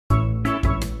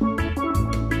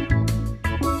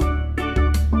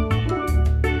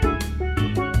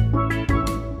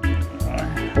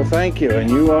thank you. And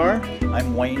you are?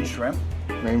 I'm Wayne Shrimp.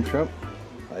 Wayne Shrimp,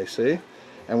 I see.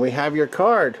 And we have your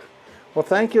card. Well,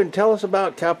 thank you, and tell us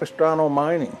about Capistrano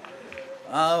Mining.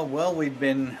 Well, we've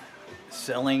been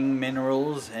selling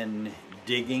minerals and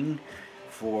digging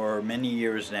for many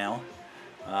years now.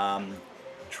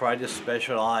 Try to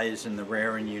specialize in the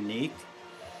rare and unique,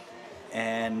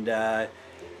 and you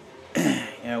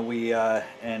know, we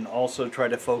and also try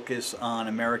to focus on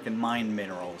American mined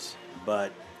minerals.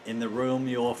 But in the room,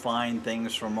 you'll find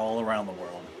things from all around the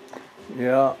world.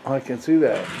 Yeah, I can see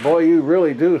that. Boy, you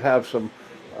really do have some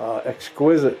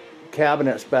exquisite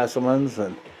cabinet specimens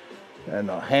and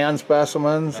hand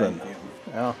specimens. Thank you.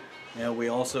 Yeah. You know, we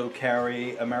also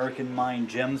carry American mined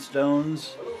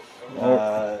gemstones.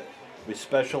 We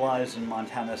specialize in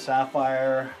Montana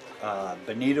sapphire,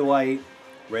 benitoite,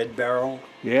 red beryl.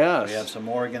 Yes. We have some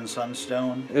Oregon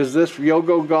sunstone. Is this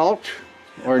Yogo Gulch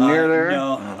or near there?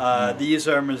 No, these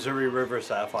are Missouri River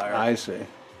sapphire. I see.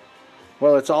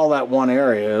 Well, it's all that one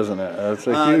area, isn't it? It's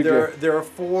a huge. There are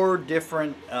 4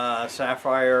 different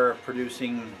sapphire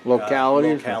producing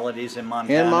localities in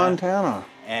Montana. In Montana.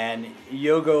 And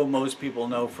Yogo, most people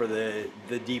know for the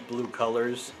deep blue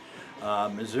colors.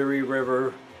 Missouri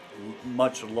River,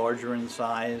 much larger in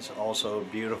size, also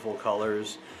beautiful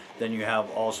colors. Then you have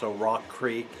also Rock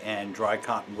Creek and Dry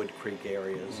Cottonwood Creek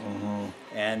areas. Mm-hmm.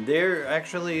 And they're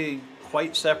actually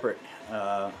quite separate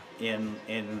in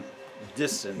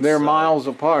distance. They're miles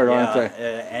apart, aren't they?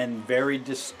 And very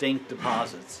distinct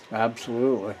deposits.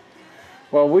 Absolutely.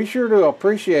 Well, we sure do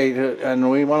appreciate it,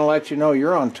 and we want to let you know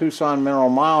you're on Tucson Mineral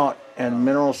Mile, and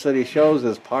Mineral City Shows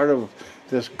is part of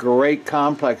this great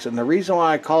complex. And the reason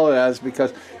why I call it that is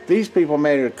because these people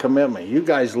made a commitment. You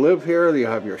guys live here, you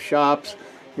have your shops.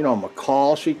 You know,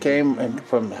 McCall, she came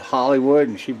from Hollywood,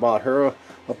 and she bought her a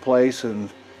place, and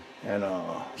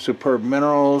Superb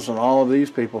Minerals, and all of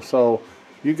these people. So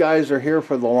you guys are here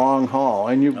for the long haul,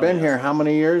 and you've been here how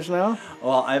many years now?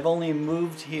 Well, I've only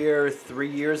moved here 3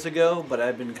 years ago, but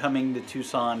I've been coming to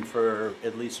Tucson for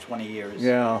at least 20 years.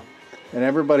 Yeah, and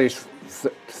everybody's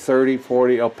 30,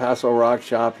 40. El Paso Rock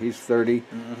Shop, he's 30.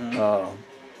 Mm-hmm.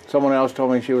 Someone else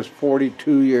told me she was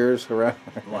 42 years around.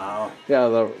 Wow. Yeah,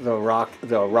 the Rock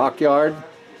Yard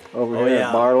over here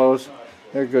at Barlow's.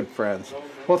 They're good friends.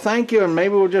 Well, thank you, and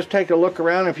maybe we'll just take a look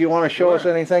around if you want to show us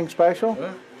anything special.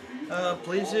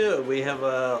 Please do. We have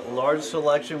a large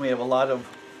selection. We have a lot of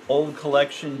old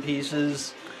collection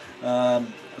pieces,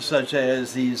 such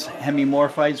as these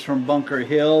hemimorphites from Bunker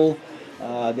Hill.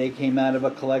 They came out of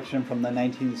a collection from the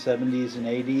 1970s and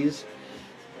 80s.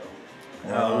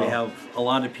 We have a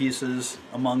lot of pieces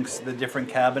amongst the different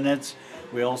cabinets.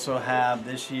 We also have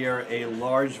this year a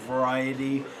large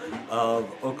variety of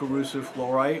Okurusu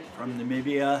fluorite from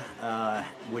Namibia,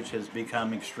 which has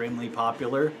become extremely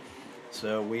popular.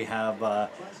 So we have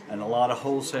and a lot of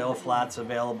wholesale flats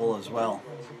available as well.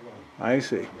 I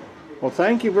see. Well,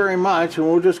 thank you very much, and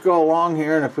we'll just go along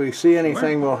here, and if we see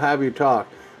anything, we'll have you talk.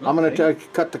 Okay. I'm going to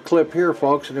cut the clip here,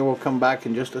 folks, and then we'll come back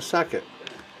in just a second.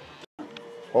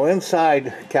 Well,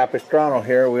 inside Capistrano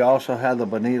here, we also have the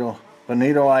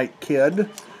benitoite-kid.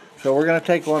 So we're going to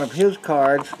take one of his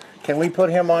cards. Can we put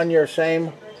him on your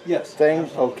same thing?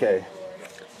 Absolutely. Okay.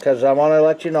 Because I want to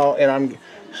let you know, and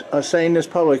I'm saying this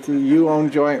publicly, you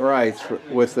own joint rights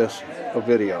with this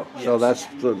video. Yes. So that's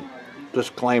the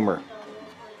disclaimer.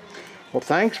 Well,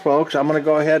 thanks, folks. I'm going to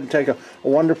go ahead and take a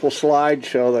wonderful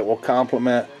slideshow that will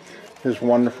complement his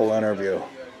wonderful interview.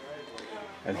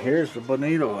 And here's the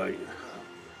benitoite.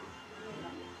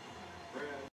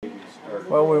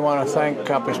 Well, we want to thank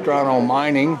Capistrano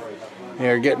Mining.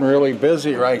 They're getting really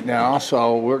busy right now,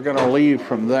 so we're going to leave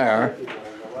from there.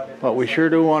 But we sure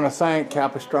do want to thank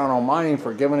Capistrano Mining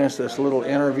for giving us this little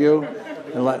interview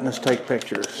and letting us take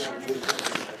pictures.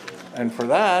 And for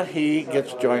that, he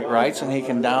gets joint rights, and he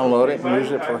can download it and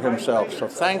use it for himself. So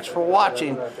thanks for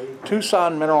watching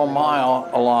Tucson Mineral Mile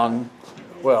along,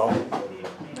 well,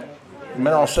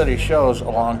 Mineral City Shows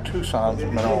along Tucson's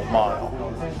Mineral Mile.